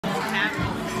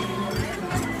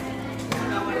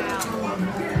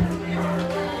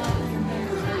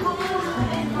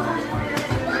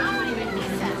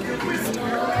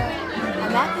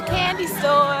I'm at the candy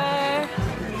store.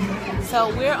 So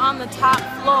we're on the top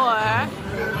floor.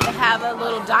 They have a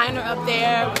little diner up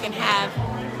there. We can have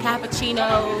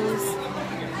cappuccinos,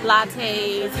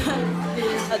 lattes,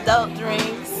 adult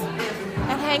drinks,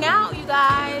 and hang out, you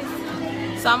guys.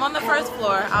 So I'm on the first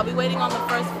floor. I'll be waiting on the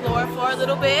first floor for a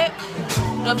little bit. I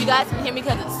don't know if you guys can hear me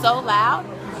because it's so loud.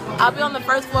 I'll be on the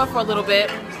first floor for a little bit.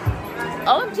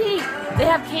 OMG, they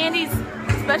have candies,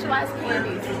 specialized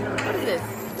candies. What is this?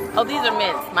 Oh, these are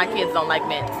mints. My kids don't like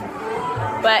mints.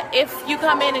 But if you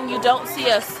come in and you don't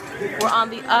see us, we're on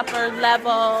the upper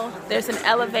level. There's an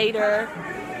elevator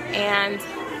and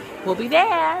we'll be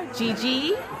there.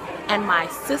 Gigi and my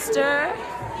sister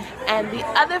and the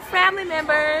other family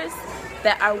members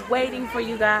that are waiting for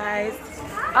you guys.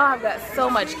 Oh, I've got so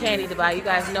much candy to buy. You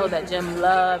guys know that Jim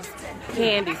loves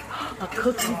candies. A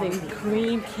cookies and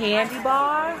cream candy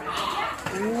bar.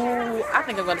 Ooh, I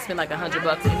think I'm gonna spend like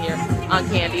 $100 in here on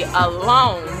candy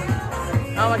alone.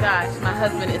 Oh my gosh, my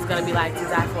husband is gonna be like to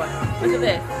die for. Look at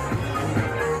this.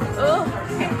 Oh,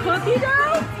 cookie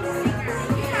dough?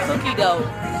 Cookie dough.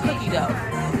 Cookie dough.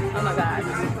 Oh my gosh.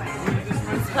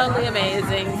 It's totally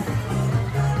amazing.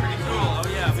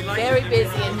 Very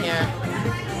busy in here.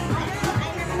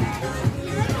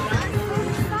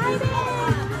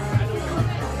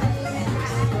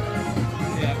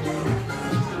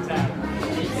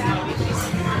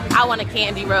 I want a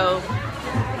candy robe.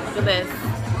 Look at this.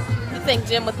 You think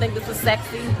Jim would think this was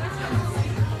sexy?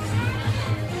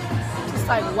 Just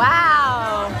like,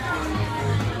 wow.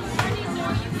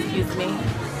 Excuse me.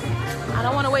 I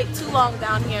don't want to wait too long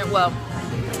down here. Well,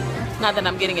 not that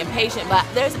I'm getting impatient, but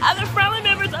there's other family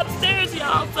members upstairs,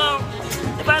 y'all. So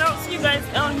if I don't see you guys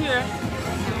down here,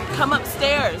 come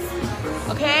upstairs,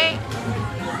 okay?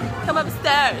 Come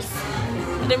upstairs.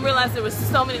 I didn't realize there was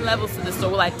so many levels to this store.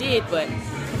 Well, I did, but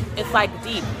it's like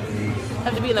deep. You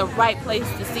have to be in the right place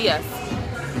to see us.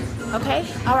 Okay?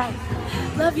 All right.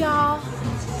 Love y'all.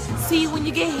 See you when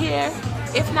you get here.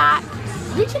 If not,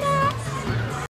 reach it out.